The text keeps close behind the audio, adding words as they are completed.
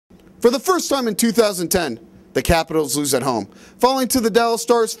For the first time in 2010, the Capitals lose at home, falling to the Dallas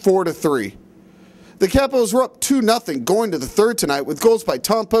Stars 4-3. The Capitals were up 2-0 going to the third tonight with goals by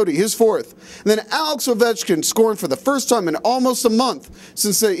Tom Poti, his fourth, and then Alex Ovechkin scoring for the first time in almost a month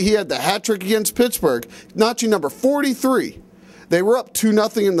since he had the hat trick against Pittsburgh, notching number 43. They were up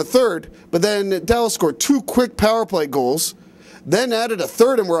 2-0 in the third, but then Dallas scored two quick power play goals, then added a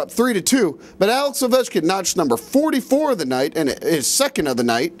third and were up 3-2, but Alex Ovechkin notched number 44 of the night and his second of the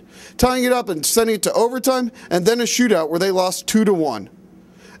night, tying it up and sending it to overtime and then a shootout where they lost 2-1.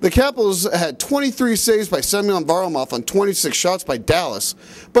 The Capitals had 23 saves by Semyon Varlamov on 26 shots by Dallas,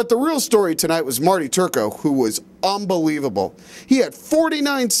 but the real story tonight was Marty Turco, who was unbelievable. He had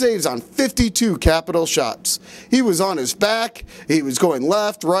 49 saves on 52 Capital shots. He was on his back, he was going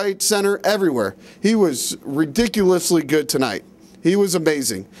left, right, center, everywhere. He was ridiculously good tonight. He was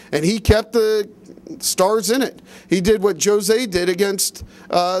amazing, and he kept the Stars in it. He did what Jose did against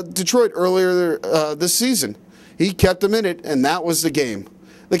Detroit earlier this season. He kept them in it, and that was the game.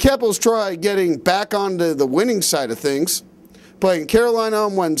 The Capitals try getting back onto the winning side of things, playing Carolina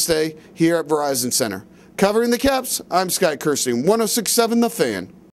on Wednesday here at Verizon Center. Covering the Caps, I'm Kerstein, 106.7 The Fan.